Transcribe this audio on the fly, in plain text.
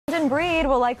London Breed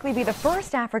will likely be the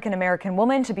first African-American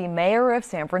woman to be mayor of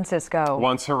San Francisco.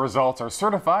 Once her results are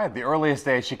certified, the earliest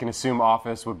day she can assume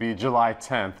office would be July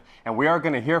 10th. And we are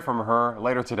going to hear from her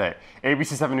later today. ABC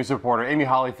 7 News reporter Amy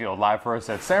Hollyfield live for us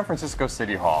at San Francisco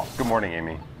City Hall. Good morning,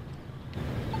 Amy.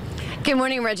 Good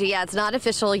morning, Reggie. Yeah, it's not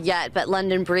official yet, but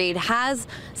London Breed has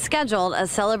scheduled a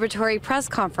celebratory press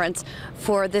conference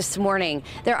for this morning.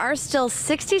 There are still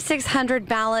 6,600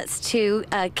 ballots to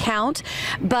count,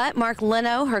 but Mark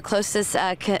Leno, her closest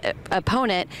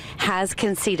opponent, has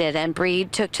conceded, and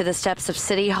Breed took to the steps of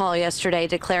City Hall yesterday,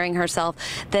 declaring herself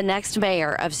the next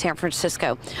mayor of San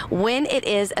Francisco. When it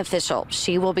is official,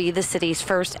 she will be the city's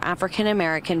first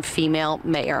African-American female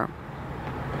mayor.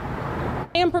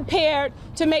 I am prepared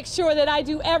to make sure that I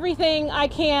do everything I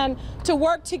can to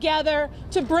work together,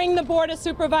 to bring the Board of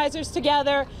Supervisors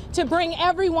together, to bring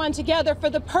everyone together for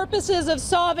the purposes of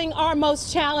solving our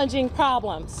most challenging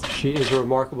problems. She is a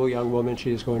remarkable young woman.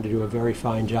 She is going to do a very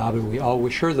fine job, and we all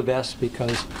wish her the best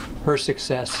because her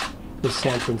success is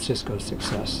San Francisco's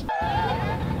success.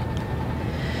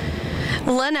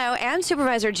 Leno and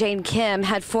Supervisor Jane Kim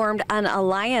had formed an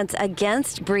alliance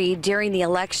against Breed during the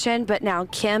election, but now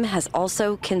Kim has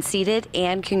also conceded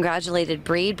and congratulated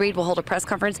Breed. Breed will hold a press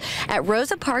conference at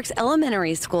Rosa Parks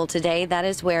Elementary School today. That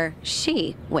is where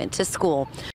she went to school.